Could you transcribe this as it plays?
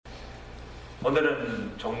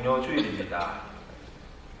오늘은 종료주일입니다.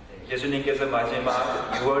 예수님께서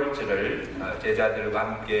마지막 6월절을 제자들과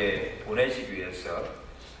함께 보내시기 위해서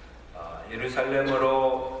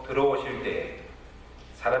예루살렘으로 들어오실 때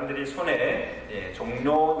사람들이 손에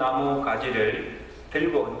종려나무 가지를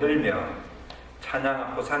들고 흔들며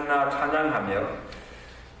호산나 찬양하며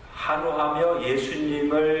환호하며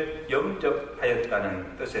예수님을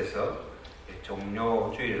영접하였다는 뜻에서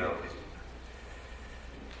종료주일이라고 했습니다.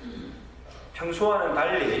 평소와는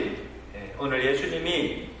달리 오늘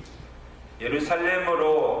예수님이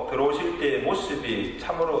예루살렘으로 들어오실 때의 모습이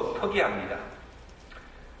참으로 특이합니다.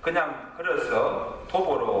 그냥 걸어서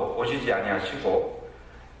도보로 오시지 아니하시고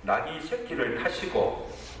나귀 새끼를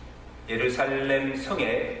타시고 예루살렘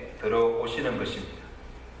성에 들어오시는 것입니다.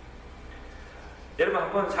 여러분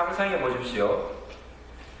한번 상상해 보십시오.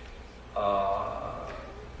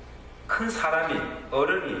 큰 사람이,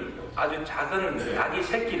 어른이 아주 작은 나귀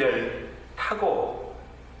새끼를 타고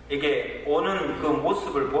이게 오는 그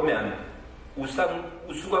모습을 보면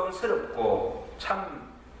우스꽝스럽고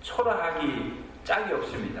참 초라하기 짝이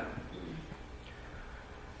없습니다.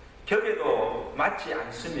 격에도 맞지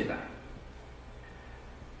않습니다.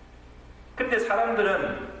 그런데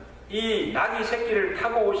사람들은 이 나귀 새끼를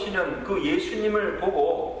타고 오시는 그 예수님을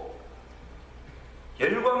보고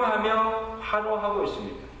열광하며 환호하고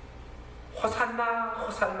있습니다. 호산나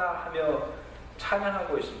호산나 하며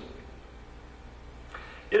찬양하고 있습니다.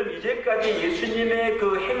 여러분 이제까지 예수님의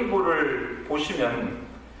그 행보를 보시면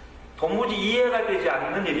도무지 이해가 되지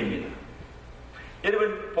않는 일입니다.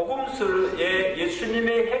 여러분 복음서의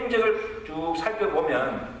예수님의 행적을 쭉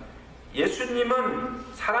살펴보면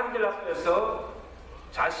예수님은 사람들 앞에서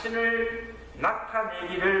자신을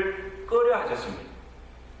나타내기를 꺼려 하셨습니다.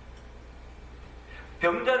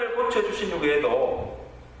 병자를 고쳐주신 후에도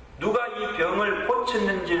누가 이 병을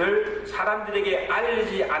고쳤는지를 사람들에게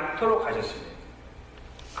알리지 않도록 하셨습니다.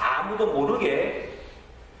 아무도 모르게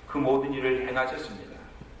그 모든 일을 행하셨습니다.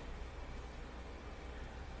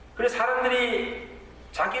 그래서 사람들이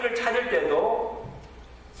자기를 찾을 때도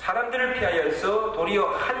사람들을 피하여서 도리어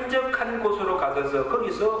한적한 곳으로 가셔서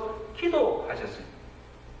거기서 기도하셨습니다.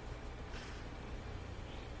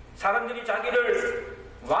 사람들이 자기를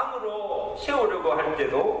왕으로 세우려고 할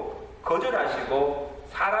때도 거절하시고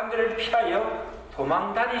사람들을 피하여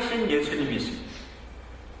도망 다니신 예수님이 있습니다.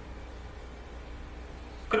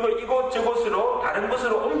 그리고 이곳저곳으로 다른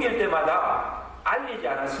곳으로 옮길 때마다 알리지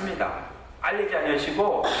않았습니다. 알리지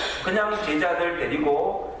않으시고 그냥 제자들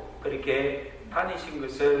데리고 그렇게 다니신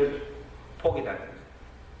것을 보게 됩니다.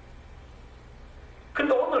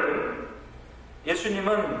 그런데 오늘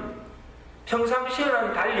예수님은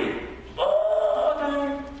평상시에는 달리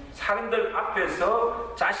모든 사람들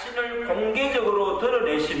앞에서 자신을 공개적으로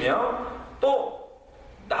드러내시며 또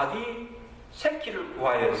나귀 새끼를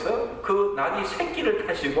구하여서 그 나귀 새끼를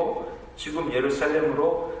타시고 지금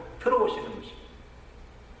예루살렘으로 들어오시는 것입니다.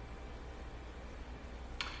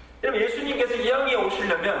 여러분 예수님께서 이 땅에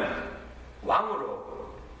오시려면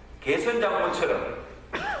왕으로 개선장군처럼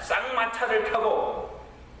쌍마차를 타고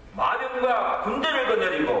마병과 군대를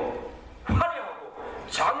거느리고 화려하고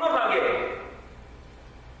장엄하게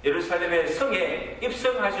예루살렘의 성에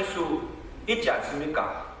입성하실 수 있지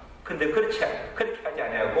않습니까? 근데 그렇게 하지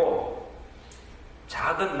아니하고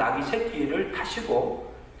작은 나귀 새끼를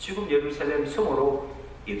타시고 지금 예루살렘 성으로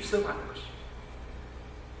입성하는 것입니다.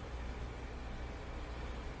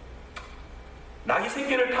 나귀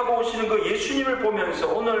새끼를 타고 오시는 그 예수님을 보면서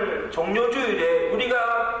오늘 종료주일에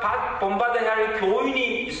우리가 본받아야 할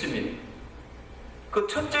교훈이 있습니다. 그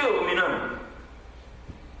첫째 의미는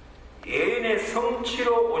예언의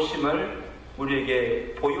성취로 오심을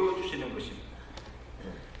우리에게 보여주시는 것입니다.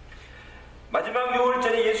 마지막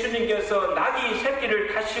 6월절에 예수님께서 나귀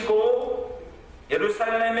새끼를 타시고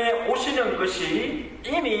예루살렘에 오시는 것이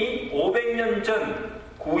이미 500년 전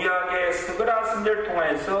구약의 스가랴 선지자를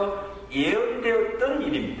통해서 예언되었던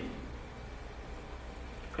일입니다.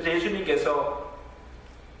 그래서 예수님께서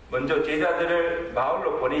먼저 제자들을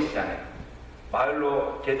마을로 보내시잖아요.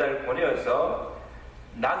 마을로 제자를 보내어서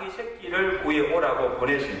나귀 새끼를 구해오라고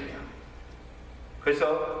보내십니다.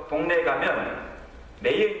 그래서 동네에 가면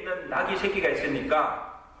매여있는 나귀 새끼가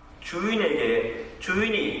있으니까 주인이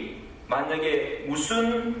만약에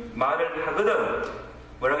무슨 말을 하거든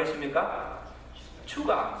뭐라고 했습니까?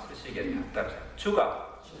 주가 서시겠다.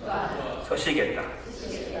 주가 서시겠다.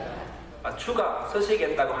 주가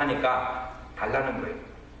서시겠다고 하니까 달라는 거예요.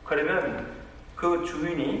 그러면 그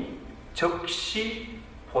주인이 즉시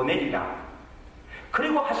보내리라.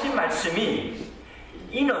 그리고 하신 말씀이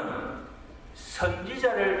이는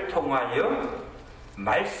선지자를 통하여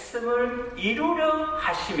말씀을 이루려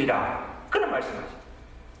하심이라. 그런 말씀하십니다.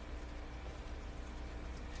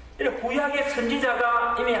 구약의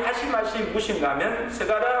선지자가 이미 하신 말씀이 무엇인가 하면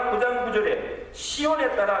스가랴 9장 9절에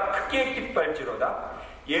시온에 따라 크게 기뻐할지로다.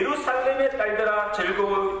 예루살렘의 딸들아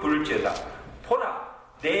즐거워 부를지어다. 보라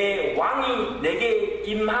내 왕이 내게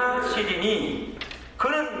임하시리니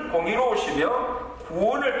그는 공의로우시며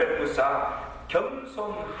구원을 베푸사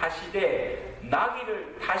겸손하시되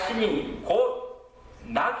나귀를 타시니 곧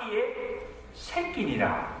나귀의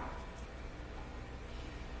새끼니라.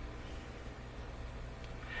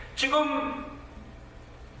 지금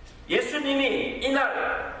예수님이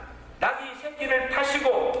이날 나귀 새끼를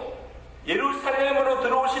타시고 예루살렘으로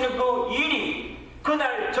들어오시는 그 일이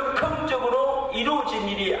그날 적극적으로 이루어진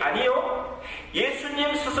일이 아니요,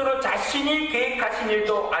 예수님 스스로 자신이 계획하신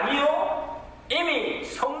일도 아니요, 이미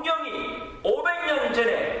성경이 500년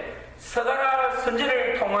전에 스가랴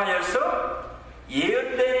선지를 통하여서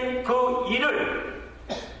예언된 그 일을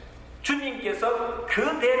주님께서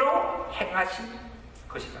그대로 행하신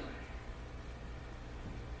것이다.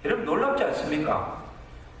 여러분 놀랍지 않습니까?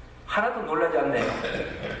 하나도 놀라지 않네요.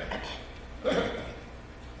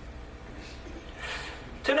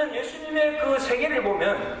 저는 예수님의 그 세계를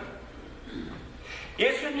보면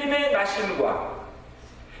예수님의 나심과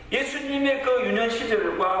예수님의 그 유년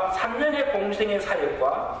시절과 3년의 공생의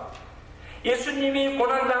사역과 예수님이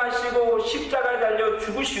고난당하시고 십자가에 달려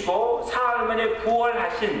죽으시고 사흘 만에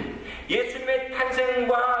부활하신 예수님의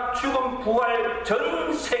탄생과 죽음 부활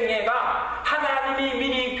전생애가 하나님이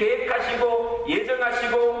미리 계획하시고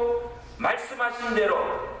예정하시고 말씀하신 대로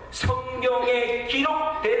성경에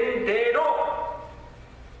기록된 대로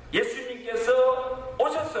예수님께서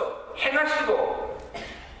오셔서 행하시고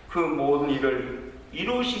그 모든 일을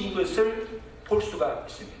이루신 것을 볼 수가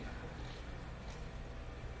있습니다.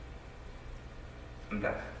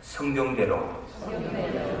 성경대로.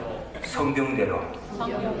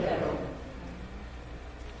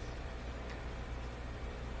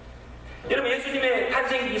 여러분 예수님의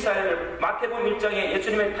탄생 기사를 마태복음 1장에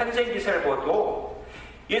예수님의 탄생 기사를 보도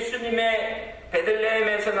예수님의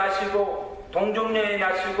베들레헴에서 나시고 동정녀에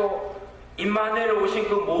나시고 임마누엘 오신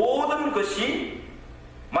그 모든 것이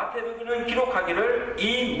마태복음은 기록하기를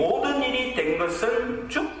이 모든 일이 된 것은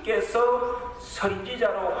주께서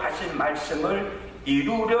선지자로 하신 말씀을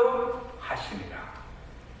이루려 하십니다.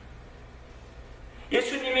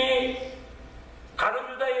 예수님이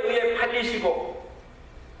가룟유다에 의해 팔리시고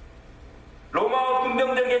로마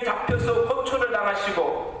군병들에게 잡혀서 고초를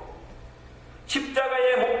당하시고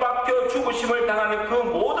십자가에 못 박혀 죽으심을 당하는 그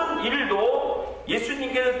모든 일도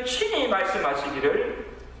예수님께서 친히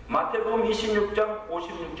말씀하시기를 마태복음 26장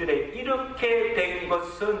 56절에 이렇게 된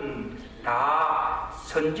것은 다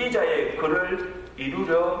선지자의 글을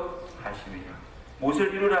이루려 하십니다.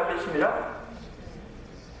 무엇을 이루려 하십니다?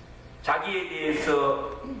 자기에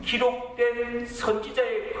대해서 기록된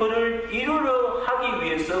선지자의 글을 이루려 하기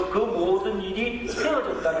위해서 그 모든 일이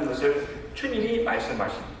세워졌다는 것을 주님이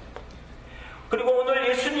말씀하십니다. 그리고 오늘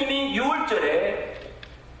예수님이 6월절에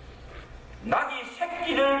나귀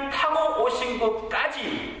새끼를 타고 오신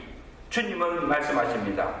것까지 주님은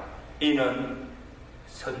말씀하십니다. 이는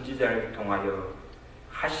선지자를 통하여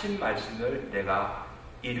하신 말씀을 내가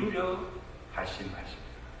이루려 하신 말씀입니다.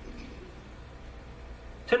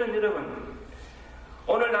 저는 여러분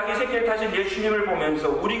오늘 나귀 새끼를 타신 예수님을 보면서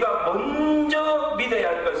우리가 먼저 믿어야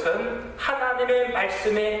할 것은 하나님의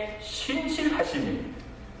말씀에 신실하심입니다.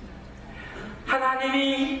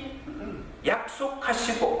 하나님이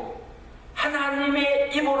약속하시고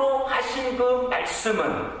하나님의 입으로 하신 그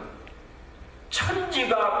말씀은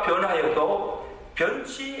천지가 변하여도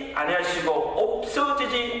변치 아니하시고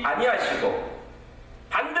없어지지 아니하시고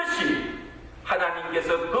반드시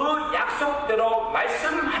하나님께서 그 약속대로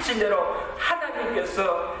말씀하신 대로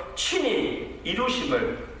하나님께서 친히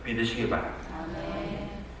이루심을 믿으시기 바랍니다.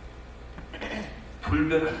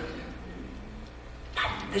 불변합니다.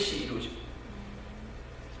 반드시 이루십니다.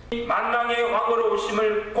 만왕의 왕으로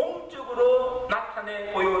오심을 공적으로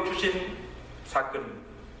나타내 보여주신 사건입니다.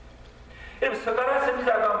 여러분 스가랴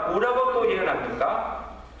선지자가 뭐라고 또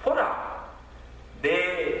예언합니까? 보라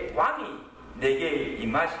내 왕이 내게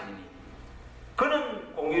임하시니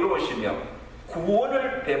그는 공의로우시며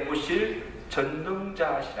구원을 베푸실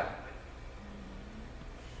전능자시라.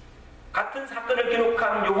 같은 사건을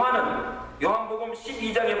기록한 요한은 요한복음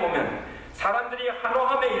 12장에 보면 사람들이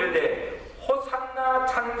한호함에 이르되 호산나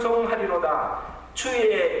찬송하리로다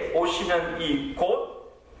주의 오시는 이 곧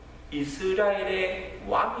이스라엘의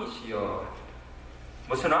왕이시여.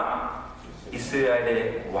 무슨 왕?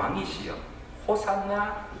 이스라엘의 왕이시여.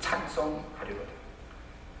 호산나 찬송하리로다.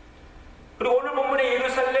 그리고 오늘 본문의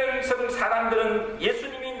예루살렘 성 사람들은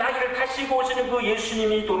예수님이 나귀를 타시고 오시는 그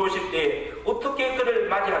예수님이 돌아오실 때 어떻게 그를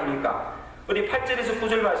맞이합니까? 우리 8절에서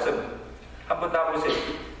 9절 말씀 한번 다 보세요.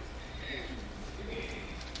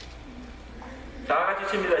 다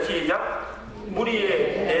같이 칩니다. 시작.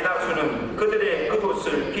 무리의 대다수는 그들의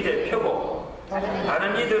겉옷을 길에 펴고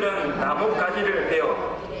다른 이들은 나뭇가지를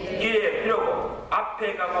베어 길에 펴고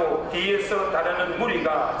앞에 가고 뒤에서 따르는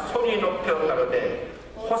무리가 소리 높여 가로되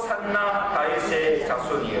호산나 다윗의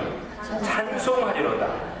자손이여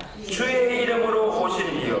찬송하리로다. 주의 이름으로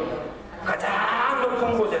오시는 이여 가장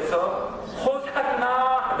높은 곳에서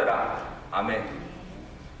호산나 하더라. 아멘.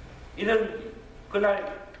 이런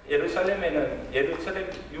그날 예루살렘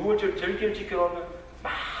 6월절 절기를 지키러 오는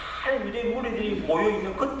많은 유대 무리들이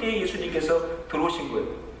모여있는 그때 예수님께서 들어오신 거예요.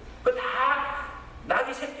 그 다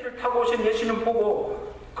나귀 새끼를 타고 오신 예수님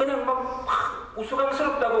보고 그냥 막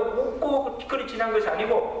우스꽝스럽다고 웃고 그리 지난 것이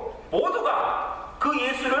아니고 모두가 그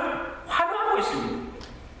예수를 환호하고 있습니다.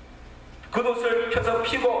 겉옷을 펴서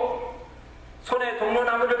피고 손에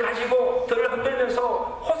동로나무를 가지고 들을 흔들면서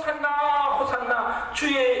호산나 호산나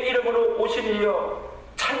주의 이름으로 오시는 이여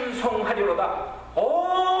찬송하리로다.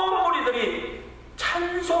 온 무리들이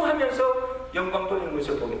찬송하면서 영광 돌리는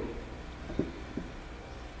것을 보게 됩니다.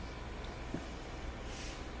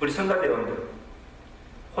 우리 성가대원들,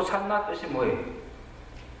 호산나 뜻이 뭐예요?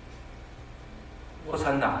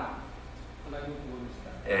 호산나.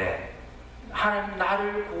 예. 하나님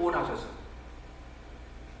나를 구원하소서.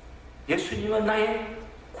 예수님은 나의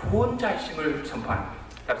구원자이심을 선포합니다.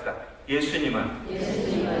 합시다.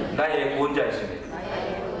 예수님은 나의 구원자이십니다.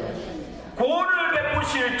 구원을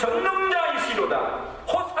베푸실 전능자이시로다.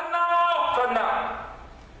 호산나 호산나.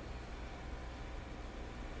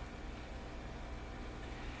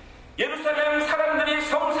 예루살렘 사람들이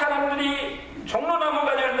성 사람들이 종로나무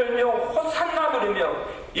가지를 들며 호산나 부르며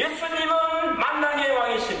예수님은 만왕의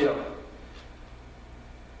왕이시며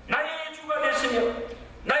나의 주가 되시며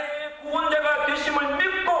나의 구원자가 되심을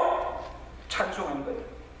믿고 찬송한 거예요.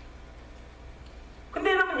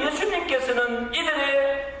 근데 여러분 예수님께서는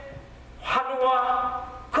이들의 환호와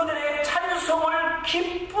그들의 찬송을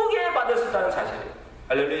기쁘게 받으셨다는 사실이에요.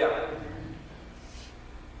 할렐루야.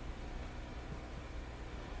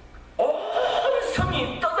 온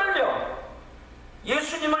성이 떠들려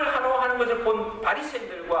예수님을 환호하는 것을 본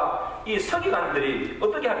바리새인들과 이 서기관들이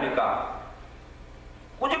어떻게 합니까?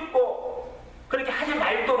 꾸짖고 그렇게 하지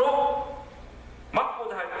말도록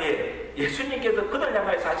막고자 할 때 예수님께서 그들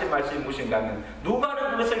향하여서 하신 말씀이 무엇인가 하면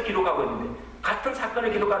누가는 그것을 기록하고 있는데 같은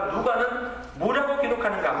사건을 기록한 누가는 뭐라고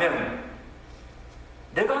기록하는가 하면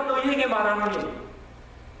내가 너희에게 말하노니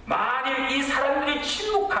만일 이 사람들이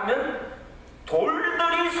침묵하면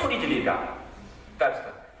돌들이 소리 지르리라. 따라서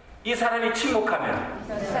이 사람이 침묵하면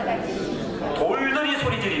돌들이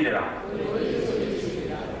소리 지르리라.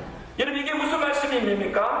 여러분 이게 무슨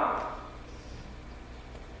말씀입니까?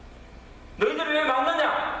 너희들이 왜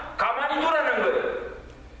막느냐? 가만히 두라는 거예요.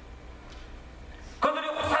 그들이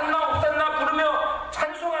호산나 호산나 부르며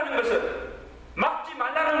찬송하는 것을 막지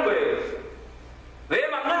말라는 거예요. 왜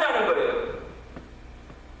막느냐는 거예요.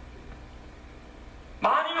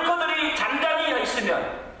 만일 그들이 잔잔히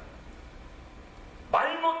있으면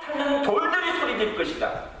말 못하는 돌들이 소리질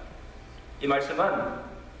것이다. 이 말씀은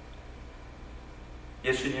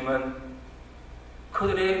예수님은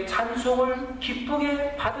그들의 찬송을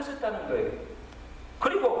기쁘게 받으셨다는 거예요.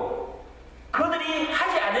 그리고 그들이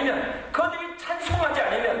하지 않으면, 그들이 찬송하지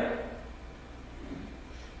않으면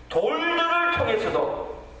돌들을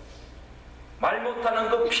통해서도, 말 못하는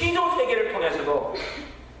그 피조 세계를 통해서도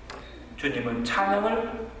주님은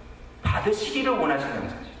찬양을 받으시기를 원하시는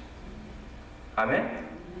사실. 아멘.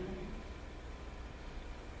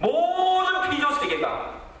 모든 피조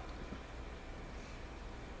세계가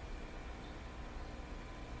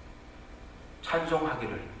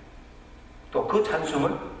찬송하기를, 또 그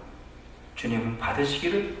찬송을 주님은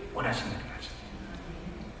받으시기를 원하시는 거죠.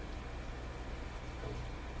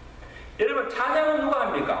 여러분 찬양은 누가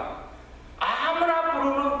합니까? 아무나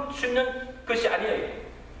부르는 주는 것이 아니에요.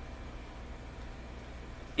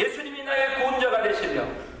 예수님이 나의 구원자가 되시며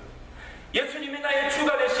예수님이 나의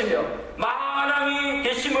주가 되시며 만왕이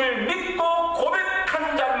되심을 믿고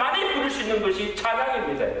고백한 자만이 부를 수 있는 것이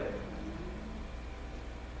찬양입니다.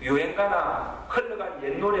 유행가나 흘러간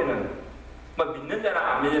옛 노래는 뭐 믿는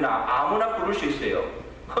자나 안 믿는 자나 아무나 부를 수 있어요.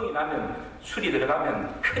 흥이 나면 술이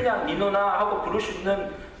들어가면 그냥 니노나 하고 부를 수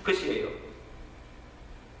있는 것이에요.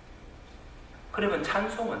 그러면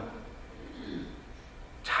찬송은,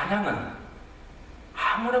 찬양은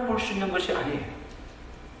아무나 볼 수 있는 것이 아니에요.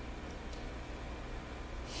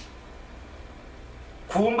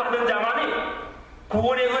 구원받은 자만이,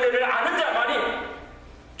 구원의 은혜를 아는 자만이,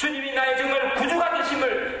 주님이 나의 정말 구주가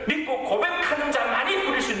되심을 믿고 고백하는 자만이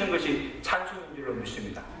부를 수 있는 것이 찬송인 줄로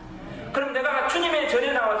믿습니다. 그럼 내가 주님의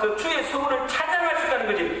전에 나와서 주의 성을 찬양할 수 있다는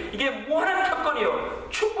거지. 이게 무한한 특권이요,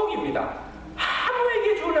 축복입니다.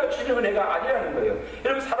 아무에게 주는 은혜가 아니라는 거예요.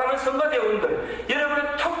 여러분, 사랑하는 성가대원들,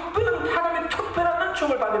 여러분은 특별한, 하나님의 특별한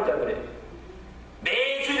은총을 받은 자들이에요.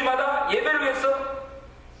 매 주일마다 예배를 위해서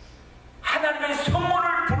하나님의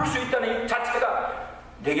성모를 부를 수 있다는 이 자체가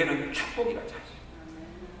내게는 축복이라 자식.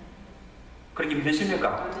 그렇게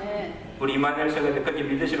믿으십니까? 아멘. 우리 이만열 성가대 그렇게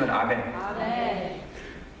믿으시면 아멘. 아멘.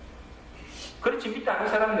 그렇지 믿지 않은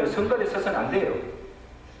사람들 성가대에 서서는 안 돼요.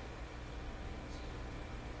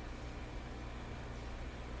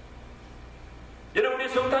 여러분이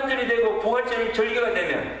성탄절이 되고 부활절 절기가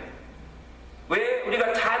되면 왜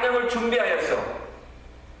우리가 찬양을 준비하여서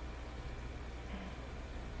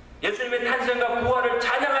예수님의 탄생과 부활을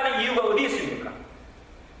찬양하는 이유가 어디 있습니까?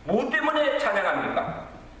 뭐 때문에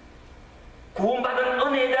찬양합니까? 구원받은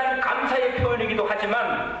은혜에 대한 감사의 표현이기도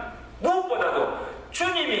하지만 무엇보다도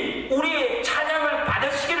주님이 우리의 찬양을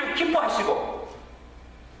받으시기를 기뻐하시고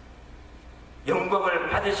영광을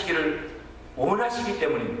받으시기를 원하시기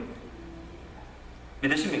때문입니다.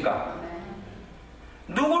 믿으십니까?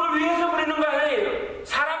 누구를 위해서 그러는 거 아니에요.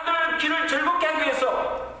 사람들 귀를 즐겁게 하기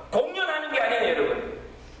위해서 공연하는 게 아니에요, 여러분.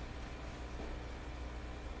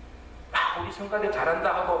 우리 성가대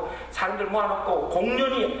잘한다 하고 사람들 모아놓고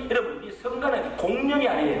공연이, 여러분, 이 성가는 공연이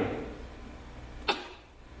아니에요.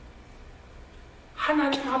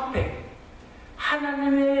 하나님 앞에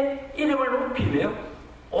하나님의 이름을 높이며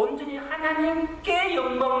온전히 하나님께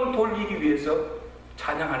영광을 돌리기 위해서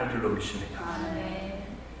찬양하는 줄로 믿습니다.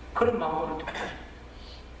 그런 마음으로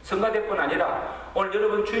성가대뿐 아니라 오늘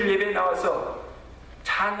여러분 주일 예배에 나와서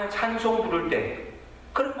찬송 부를 때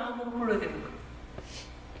그런 마음으로 불러야 되는 거예요.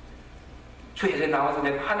 주일에 나와서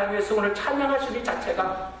내가 하나님의 성을 찬양할 수 있는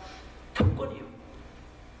자체가 특권이요,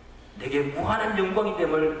 내게 무한한 영광이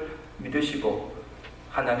됨을 믿으시고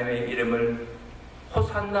하나님의 이름을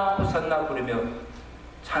호산나 호산나 부르며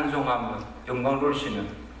찬송하며 영광을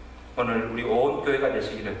돌리시는 오늘 우리 온 교회가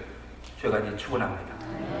되시기를 주가 이제 축원합니다.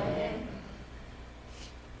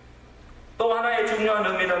 또 하나의 중요한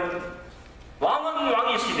의미는 왕은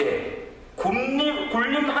왕이시되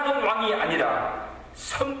군림하는 왕이 아니라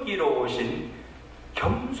섬기러 오신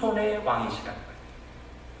겸손의 왕이시라는 거예요.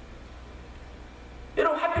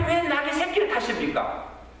 여러분, 하필 왜 낙이 새끼를 타십니까?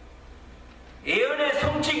 예언의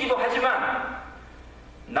성취이기도 하지만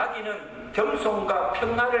나귀는 겸손과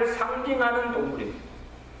평화를 상징하는 동물입니다.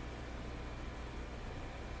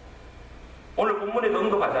 오늘 본문에도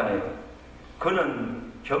언급하잖아요.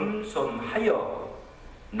 그는 겸손하여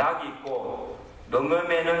낙이 곧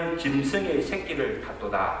멍엄에는 짐승의 새끼를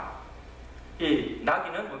탔도다. 이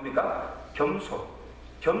나귀는 뭡니까?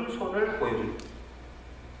 겸손을 보여줍니다.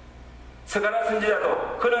 스가랴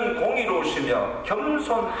선지자도 그는 공의로우시며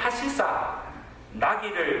겸손하시사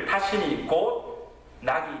나귀를 타시니 곧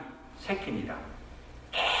나귀 새끼니라.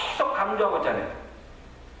 계속 강조하고 있잖아요.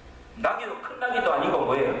 나귀도 큰 나귀도 아니고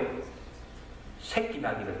뭐예요? 새끼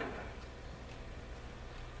나귀를 탔다.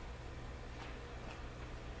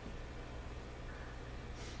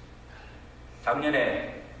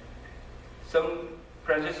 작년에 성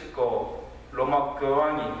프란시스코 로마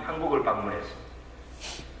교황이 한국을 방문했어요.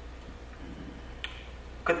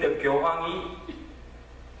 그때 교황이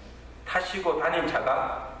타시고 다닌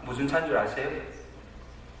차가 무슨 차인 줄 아세요?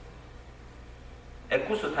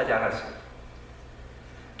 에쿠스 타지 않았어요.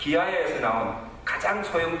 기아야에서 나온 가장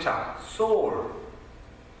소형차 소울,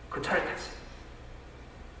 그 차를 탔어요.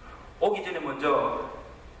 오기 전에 먼저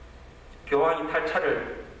교황이 탈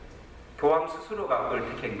차를 교황 스스로가 그걸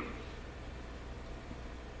택한 거예요.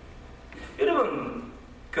 여러분,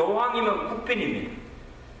 교황이면 국빈입니다.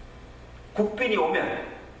 국빈이 오면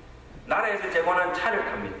나라에서 제공하는 차를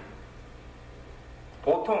탑니다.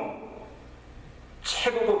 보통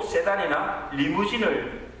최고급 세단이나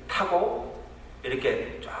리무진을 타고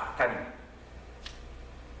이렇게 쫙 다닙니다.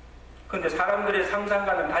 그런데 사람들의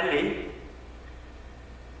상상과는 달리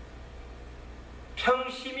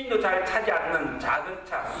평시민도 잘 타지 않는 작은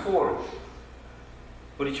차 소울,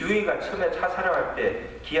 우리 주영이가 처음에 차 사러 갈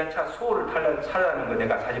때 기아차 소울을 타라는 거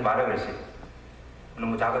내가 사지 말라 그랬어요.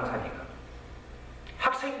 너무 작은 차니까.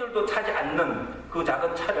 학생들도 타지 않는 그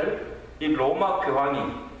작은 차를 이 로마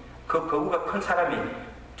교황이, 그 거구가 큰 사람이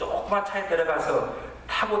조그만 차에 들어가서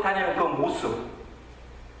타고 다니는 그 모습,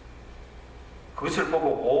 그것을 보고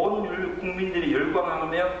온 국민들이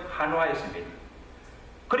열광하며 환호하였습니다.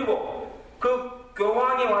 그리고 그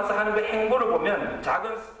교황이 와서 하는 그 행보를 보면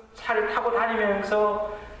작은 차를 타고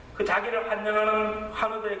다니면서 그 자기를 환영하는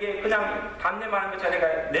환우들에게 그냥 감내만 하는 것이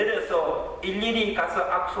아니라 내려서 일일이 가서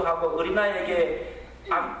악수하고 어린아이에게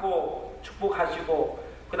안고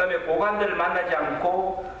축복하시고, 그 다음에 고관들을 만나지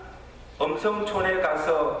않고 엄성촌에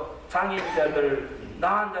가서 장애인자들,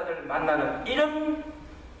 나은 자들 만나는 이런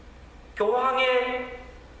교황의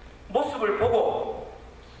모습을 보고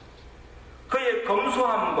그의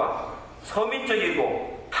검소함과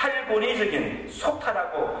서민적이고 탈권위적인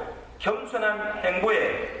소탈하고 겸손한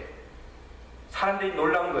행보에 사람들이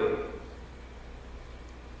놀란 거예요.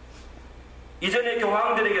 이전의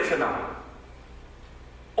교황들에게서나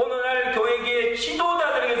오늘날 교회계의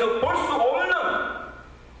지도자들에게서 볼 수 없는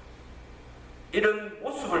이런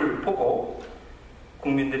모습을 보고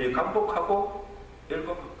국민들이 감복하고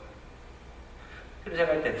열광한 거예요. 그런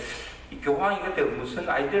생각할 때 이 교황이 그때 무슨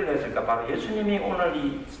아이디어를 냈을까? 바로 예수님이 오늘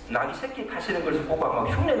이 나귀 새끼 가시는 것을 보고 아마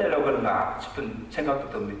흉내내려고 그러나 싶은 생각도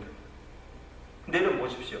듭니다.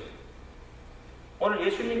 내려보십시오. 오늘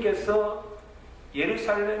예수님께서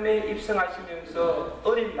예루살렘에 입성하시면서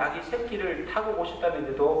어린 나귀 새끼를 타고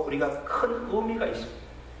오셨다는데도 우리가 큰 의미가 있습니다.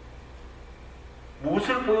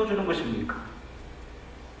 무엇을 보여주는 것입니까?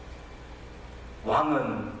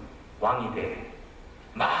 왕은 왕이되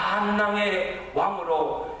만왕의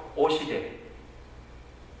왕으로 오시되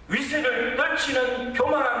위세를 떨치는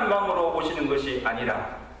교만한 왕으로 오시는 것이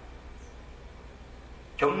아니라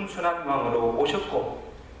겸손한 왕으로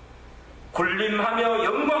오셨고 군림하며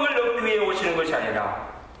영광을 얻기 위해 오시는 것이 아니라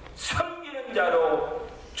섬기는 자로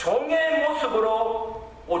종의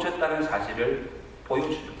모습으로 오셨다는 사실을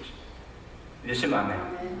보여주는 것입니다. 믿으시면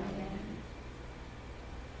아멘.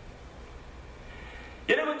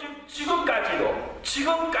 여러분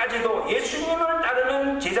지금까지도 예수님을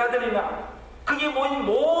따르는 제자들이나 그게 모인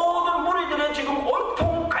모든 무리들의 지금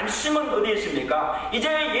온통 관심은 어디에 있습니까? 이제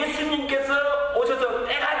예수님께서 오셔서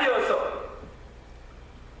때가 되어서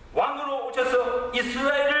왕으로 오셔서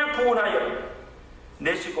이스라엘을 구원하여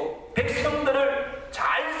내시고 백성들을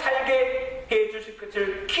잘 살게 해 주실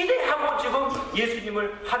것을 기대하고 지금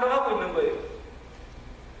예수님을 환호하고 있는 거예요.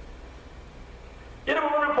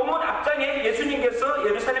 여러분 오늘 본문 앞장에 예수님께서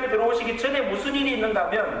예루살렘에 들어오시기 전에 무슨 일이 있는가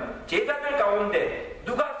하면 제자들 가운데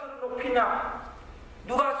누가 서로 높이냐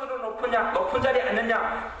누가 서로 높은 자리에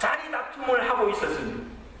앉느냐 자리 다툼을 하고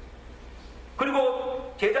있었습니다.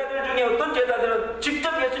 그리고 제자들 중에 어떤 제자들은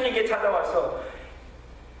직접 예수님께 찾아와서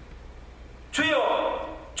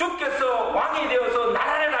주여 주께서 왕이 되어서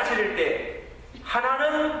나라를 다스릴 때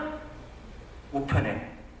하나는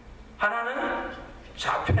우편에 하나는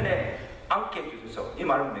좌편에 앉게 해주셔서 이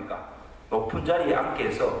말은 뭡니까? 높은 자리에 앉게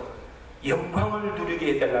해서 영광을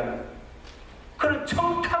누리게 해달라는 그런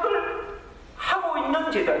청탁을 하고 있는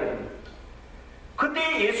제자들입니다.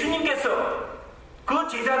 그때 예수님께서 그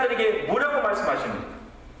제자들에게 뭐라고 말씀하십니까?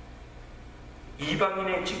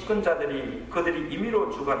 이방인의 집권자들이 그들이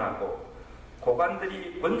임의로 주관하고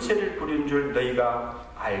고관들이 권세를 부린 줄 너희가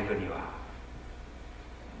알거니와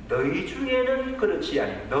너희 중에는 그렇지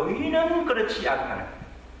아니 너희는 그렇지 않다는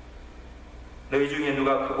너희 중에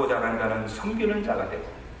누가 크고자 하는 자는 섬기는 자가 되고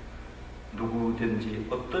누구든지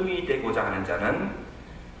어떠미 되고자 하는 자는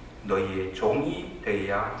너희의 종이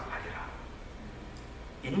되어야 하리라.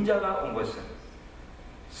 인자가 온 것은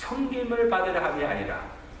섬김을 받으려 함이 아니라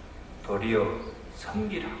도리어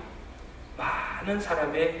섬기라 많은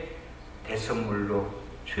사람의 대선물로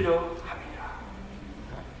주려 함이라.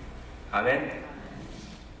 아멘.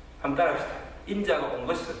 한번 따라합시다. 인자가 온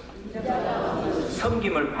것은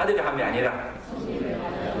섬김을 받으려 함이 아니라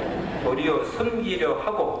도리어 섬기려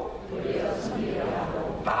하고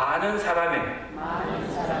많은 사람의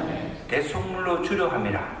대속물로 주려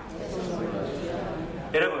함이라.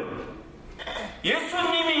 여러분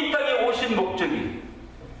예수님이 이 땅에 오신 목적이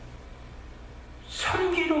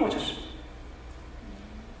섬기러 오셨습니다.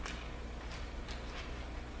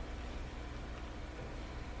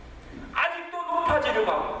 아직도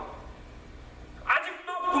높아지려고 하고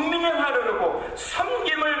아직도 국민을 하려고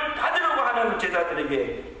섬김을 받으려고 하는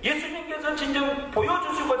제자들에게 예수님께서 진정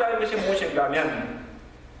보여주시고자 하는 것이 무엇인가 하면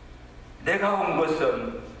내가 온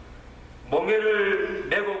것은 멍에를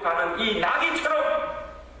메고 가는 이 나귀처럼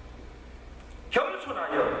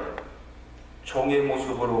겸손하여 종의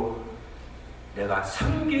모습으로 내가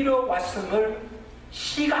섬기러 왔음을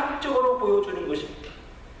시각적으로 보여주는 것입니다.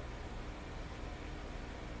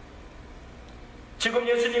 지금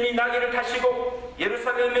예수님이 나귀를 타시고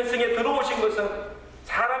예루살렘 성에 들어오신 것은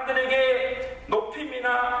사람들에게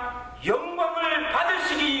높임이나 영광을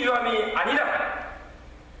받으시기 위함이 아니라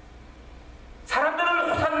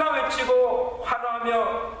사람들은 호산나 외치고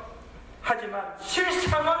환호하며 하지만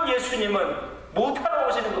실상은 예수님은 무엇하러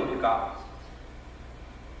오시는 겁니까?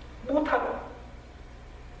 무엇하러?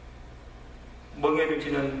 멍에를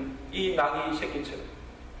지는 이 나귀 새끼처럼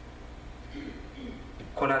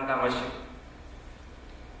고난당하시고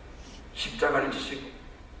십자가를 지시고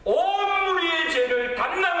온 무리의 죄를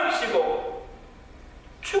담당하시고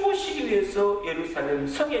주님께서 예루살렘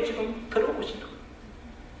성에 지금 들어오시는 거예요.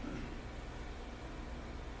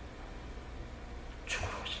 죽으러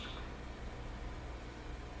오시는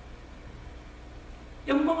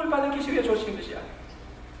거예요. 영광을 받기 위해 오신 것이 아니에요.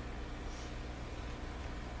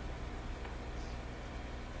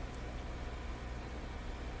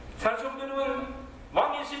 산성들은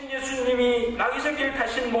왕이신 예수님이 나귀새끼를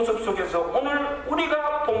타신 모습 속에서 오늘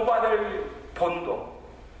우리가 본받을 본도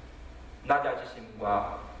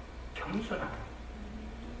낮아지심과 겸손함.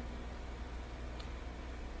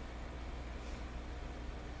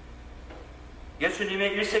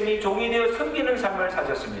 예수님의 일생이 종이 되어 섬기는 삶을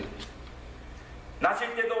사셨습니다.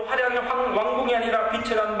 나실 때도 화려한 왕궁이 아니라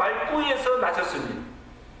비천한 말구에서 나셨습니다.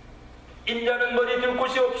 인자는 머리 둘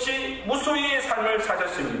곳이 없이 무소유의 삶을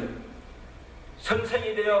사셨습니다.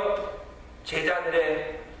 선생이 되어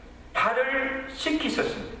제자들의 발을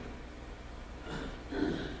씻기셨습니다.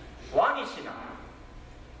 왕이시나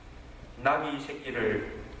나귀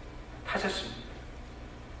새끼를 타셨습니다.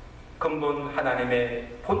 근본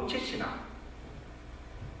하나님의 본체시나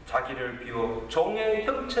자기를 비워 종의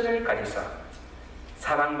형체를 가지사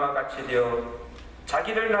사랑과 같이 되어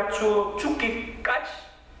자기를 낮추어 죽기까지,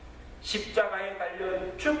 십자가에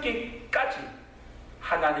달려 죽기까지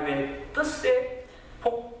하나님의 뜻에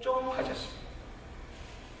복종하셨습니다.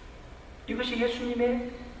 이것이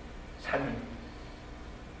예수님의 삶입니다.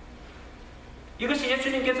 이것이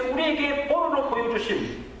예수님께서 우리에게 본으로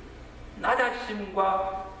보여주신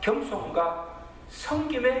낮아짐과 겸손과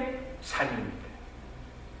섬김의 삶입니다.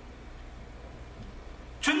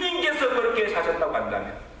 주님께서 그렇게 사셨다고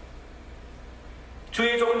한다면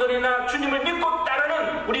주의 종들이나 주님을 믿고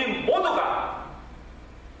따르는 우리 모두가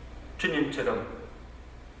주님처럼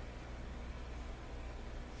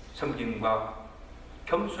섬김과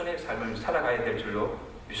겸손의 삶을 살아가야 될 줄로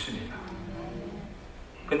믿습니다.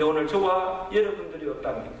 근데 오늘 저와 여러분들이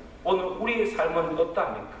어떠합니까? 오늘 우리의 삶은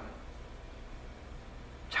어떠합니까?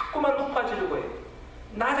 자꾸만 높아지려고 해요.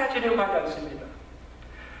 낮아지려고 하지 않습니다.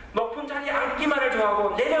 높은 자리에 앉기만을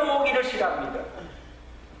좋아하고 내려오기를 싫어합니다.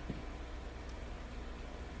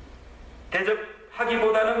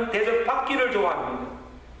 대접하기보다는 대접받기를 좋아합니다.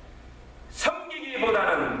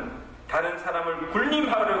 섬기기보다는 다른 사람을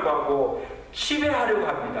군림하려고 하고 지배하려고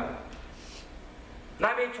합니다.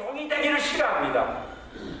 남의 종이 되기를 싫어합니다.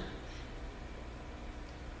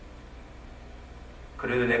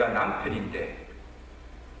 그래도 내가 남편인데,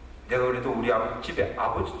 내가 그래도 우리 집에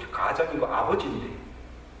아버지, 가장이고 아버지인데,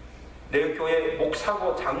 내 교회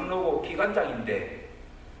목사고 장로고 기관장인데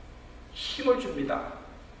힘을 줍니다.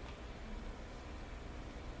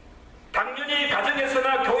 당연히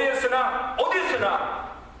가정에서나 교회에서나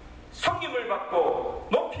어디서나 섬김을 받고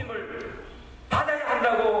높임을 받아야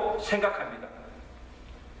한다고 생각합니다.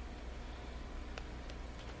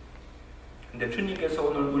 근데 주님께서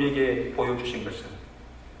오늘 우리에게 보여주신 것은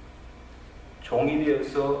종이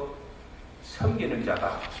되어서 섬기는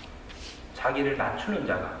자가, 자기를 낮추는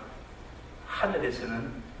자가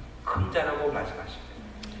하늘에서는 큰 자라고 말씀하십니다.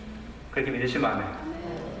 그렇게 믿으시면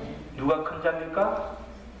아멘. 누가 큰 자입니까?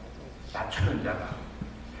 낮추는 자가.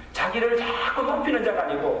 자기를 자꾸 높이는 자가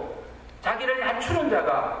아니고 자기를 낮추는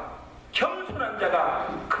자가, 겸손한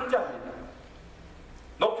자가 큰 자입니다.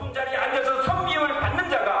 높은 자리에 앉아서 섬김을 받는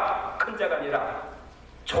자가 큰 자가 아니라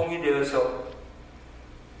종이 되어서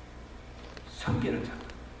섬기는 자.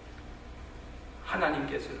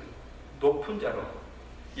 하나님께서는 높은 자로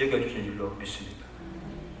여겨주신 줄로 믿습니다.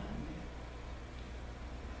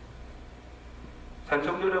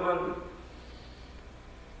 산성도 여러분,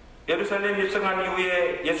 예루살렘 입성한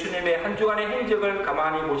이후에 예수님의 한 주간의 행적을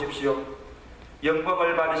가만히 보십시오.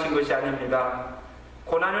 영광을 받으신 것이 아닙니다.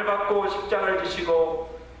 고난을 받고 십자가를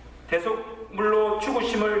지시고 대속물로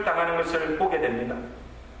죽으심을 당하는 것을 보게 됩니다.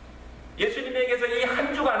 예수님에게서 이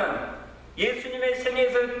한 주간은 예수님의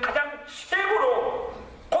생애에서 가장 최고로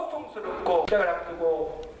고통스럽고 십자가를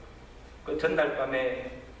앞두고 그 전날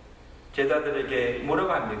밤에 제자들에게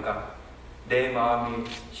뭐라고 합니까? 내 마음이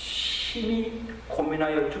심히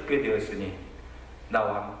고민하여 죽게 되었으니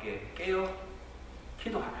나와 함께 깨어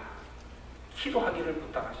기도하라. 기도하기를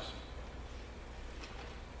부탁하셨습니다.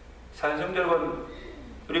 사랑하는 여러분,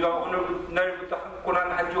 우리가 오늘날부터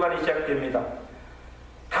고난 한 주간이 시작됩니다.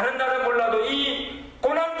 다른 날은 몰라도 이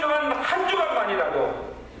고난 주간 한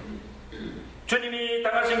주간만이라도 주님이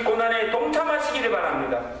당하신 고난에 동참하시기를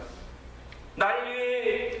바랍니다. 날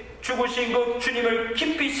위해 죽으신 그 주님을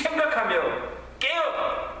깊이 생각하며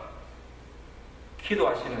깨어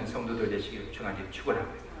기도하시는 성도들 되시기를 중하게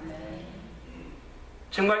축원합니다.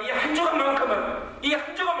 정말 이 한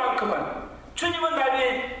주간만큼은 주님은 날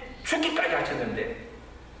위해 죽기까지 하셨는데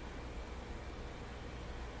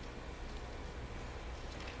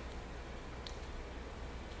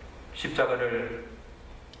십자가를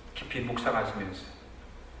깊이 묵상하시면서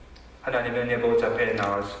하나님의 은혜 보좌 앞에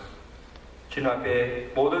나와서 주님 앞에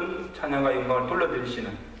모든 찬양과 영광을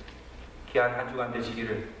돌려드리시는 귀한 한 주간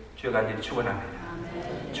되시기를 주여 간절히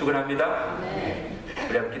축원합니다. 축원합니다.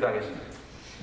 우리 한번 기도하겠습니다.